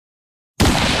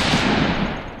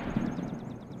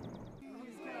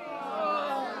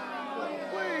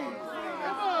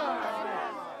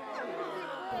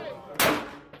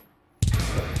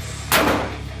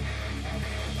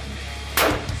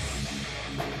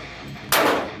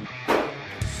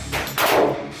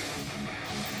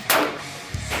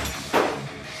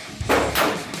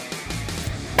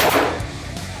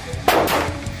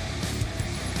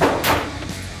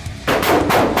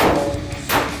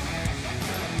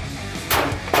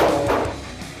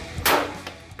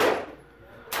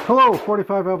Hello,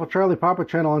 45 Alpha Charlie Papa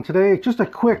channel, and today just a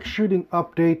quick shooting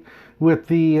update with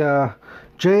the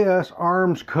JS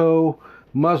Arms Co.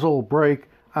 muzzle brake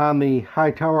on the High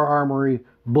Tower Armory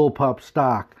bullpup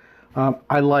stock.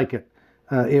 I like it.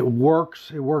 It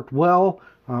works. It worked well.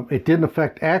 It didn't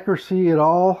affect accuracy at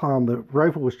all. The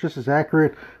rifle was just as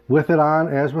accurate with it on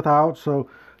as without, so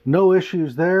no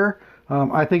issues there.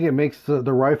 I think it makes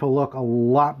the rifle look a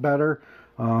lot better.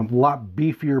 A lot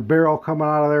beefier barrel coming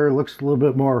out of there. It looks a little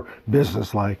bit more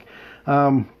business-like.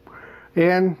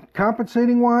 And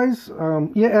compensating wise,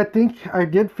 yeah, I think I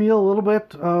did feel a little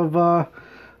bit of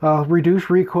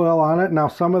reduced recoil on it. Now,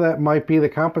 some of that might be the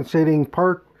compensating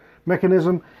part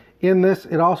mechanism in this.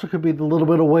 It also could be the little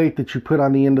bit of weight that you put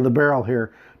on the end of the barrel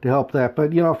here to help that.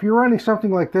 But, you know, if you're running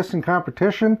something like this in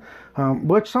competition,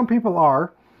 which some people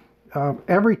are,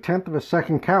 every 1/10 of a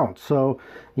second counts. So,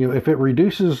 you know, if it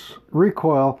reduces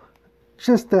recoil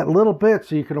just that little bit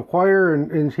so you can acquire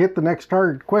and hit the next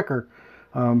target quicker,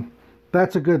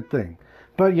 that's a good thing.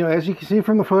 But, you know, as you can see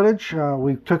from the footage,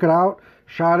 we took it out,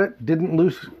 shot it, didn't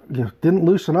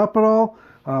loosen up at all,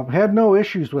 had no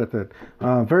issues with it.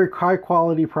 Very high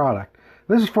quality product.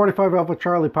 This is 45 Alpha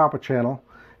Charlie Papa channel,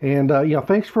 and you know,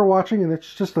 thanks for watching. And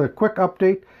it's just a quick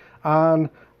update on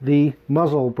the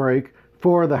muzzle brake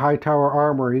for the High Tower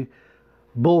Armory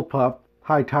bullpup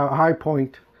high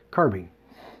point carbine.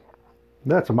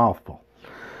 That's a mouthful.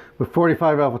 With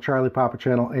 45 Alpha Charlie Papa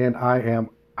channel, and I am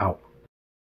out.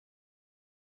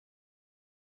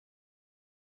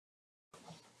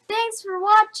 Thanks for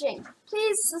watching.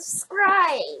 Please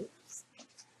subscribe.